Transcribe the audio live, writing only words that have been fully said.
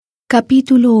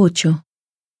Capítulo 8.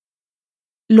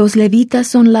 Los levitas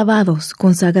son lavados,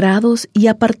 consagrados y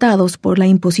apartados por la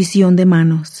imposición de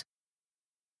manos.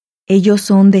 Ellos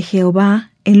son de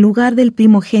Jehová en lugar del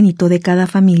primogénito de cada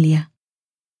familia.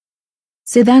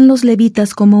 Se dan los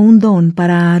levitas como un don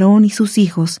para Aarón y sus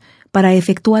hijos para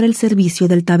efectuar el servicio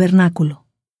del tabernáculo.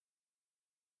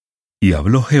 Y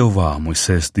habló Jehová a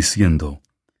Moisés diciendo: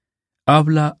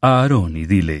 Habla a Aarón y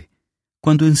dile: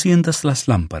 Cuando enciendas las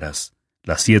lámparas,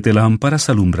 las 7 lámparas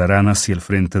alumbrarán hacia el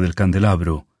frente del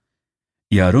candelabro.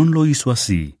 Y Aarón lo hizo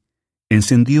así: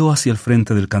 encendió hacia el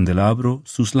frente del candelabro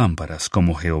sus lámparas,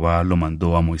 como Jehová lo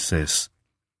mandó a Moisés.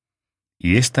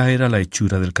 Y esta era la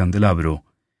hechura del candelabro: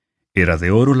 era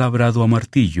de oro labrado a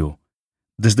martillo,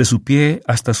 desde su pie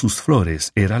hasta sus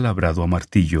flores era labrado a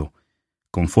martillo.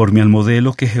 Conforme al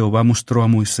modelo que Jehová mostró a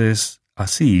Moisés,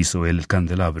 así hizo él el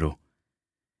candelabro.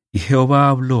 Y Jehová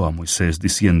habló a Moisés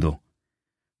diciendo: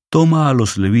 Toma a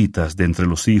los levitas de entre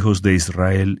los hijos de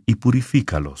Israel y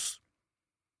purifícalos.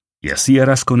 Y así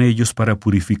harás con ellos para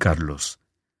purificarlos.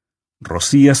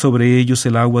 Rocía sobre ellos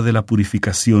el agua de la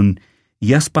purificación,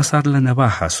 y haz pasar la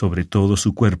navaja sobre todo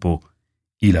su cuerpo,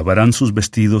 y lavarán sus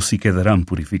vestidos y quedarán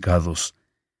purificados.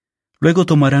 Luego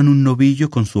tomarán un novillo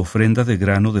con su ofrenda de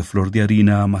grano de flor de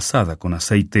harina amasada con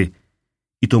aceite,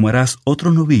 y tomarás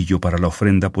otro novillo para la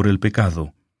ofrenda por el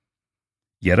pecado.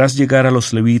 Y harás llegar a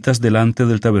los levitas delante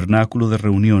del tabernáculo de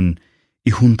reunión,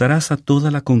 y juntarás a toda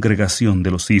la congregación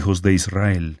de los hijos de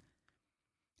Israel.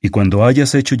 Y cuando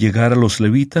hayas hecho llegar a los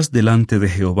levitas delante de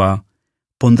Jehová,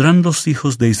 pondrán los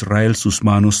hijos de Israel sus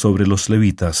manos sobre los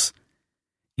levitas.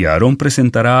 Y Aarón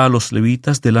presentará a los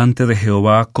levitas delante de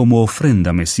Jehová como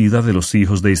ofrenda mecida de los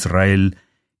hijos de Israel,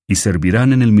 y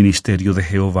servirán en el ministerio de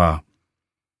Jehová.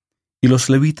 Y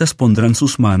los levitas pondrán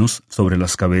sus manos sobre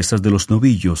las cabezas de los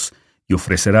novillos, y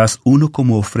ofrecerás uno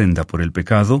como ofrenda por el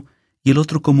pecado, y el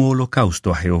otro como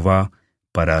holocausto a Jehová,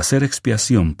 para hacer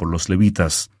expiación por los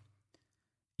levitas.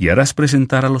 Y harás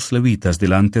presentar a los levitas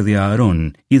delante de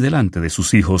Aarón y delante de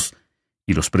sus hijos,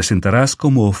 y los presentarás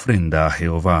como ofrenda a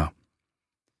Jehová.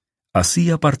 Así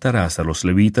apartarás a los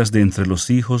levitas de entre los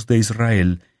hijos de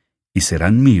Israel, y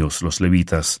serán míos los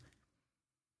levitas.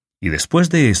 Y después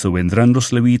de eso vendrán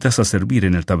los levitas a servir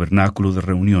en el tabernáculo de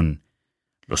reunión.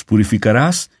 Los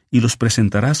purificarás y los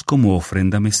presentarás como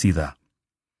ofrenda mecida.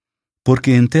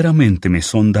 Porque enteramente me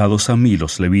son dados a mí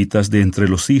los levitas de entre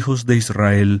los hijos de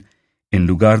Israel, en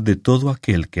lugar de todo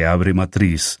aquel que abre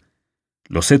matriz.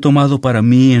 Los he tomado para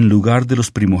mí en lugar de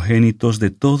los primogénitos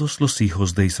de todos los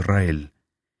hijos de Israel.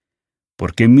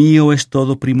 Porque mío es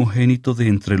todo primogénito de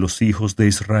entre los hijos de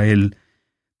Israel,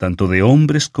 tanto de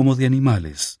hombres como de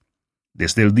animales.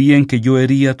 Desde el día en que yo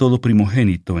hería todo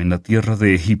primogénito en la tierra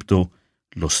de Egipto,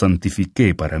 los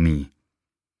santifiqué para mí.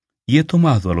 Y he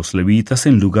tomado a los levitas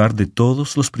en lugar de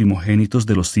todos los primogénitos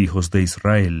de los hijos de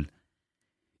Israel.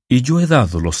 Y yo he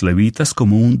dado los levitas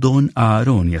como un don a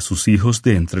Aarón y a sus hijos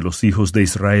de entre los hijos de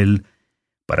Israel,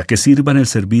 para que sirvan el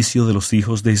servicio de los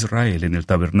hijos de Israel en el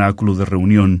tabernáculo de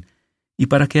reunión, y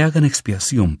para que hagan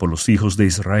expiación por los hijos de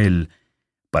Israel,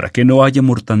 para que no haya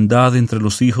mortandad entre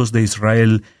los hijos de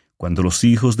Israel cuando los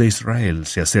hijos de Israel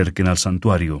se acerquen al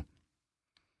santuario.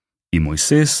 Y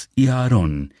Moisés y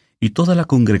Aarón y toda la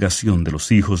congregación de los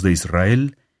hijos de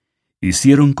Israel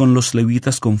hicieron con los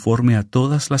levitas conforme a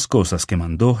todas las cosas que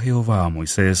mandó Jehová a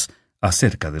Moisés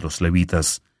acerca de los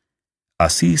levitas.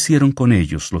 Así hicieron con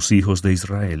ellos los hijos de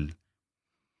Israel.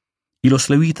 Y los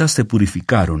levitas se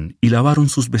purificaron y lavaron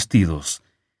sus vestidos,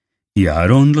 y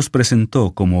Aarón los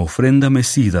presentó como ofrenda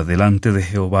mecida delante de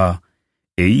Jehová,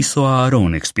 e hizo a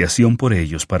Aarón expiación por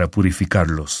ellos para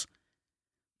purificarlos.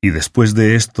 Y después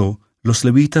de esto, los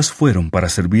levitas fueron para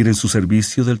servir en su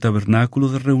servicio del tabernáculo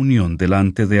de reunión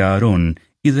delante de Aarón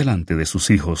y delante de sus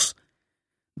hijos.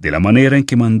 De la manera en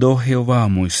que mandó Jehová a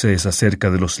Moisés acerca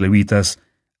de los levitas,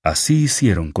 así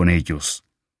hicieron con ellos.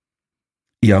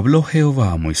 Y habló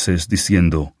Jehová a Moisés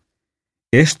diciendo: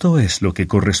 Esto es lo que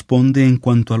corresponde en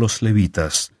cuanto a los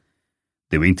levitas.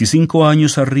 De 25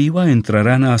 años arriba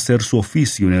entrarán a hacer su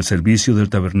oficio en el servicio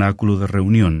del tabernáculo de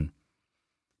reunión.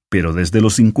 Pero desde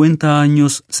los 50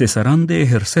 años cesarán de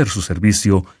ejercer su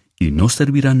servicio y no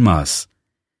servirán más.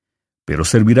 Pero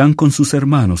servirán con sus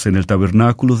hermanos en el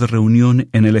tabernáculo de reunión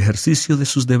en el ejercicio de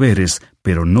sus deberes,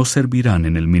 pero no servirán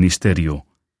en el ministerio.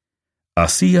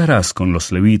 Así harás con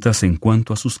los levitas en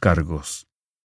cuanto a sus cargos.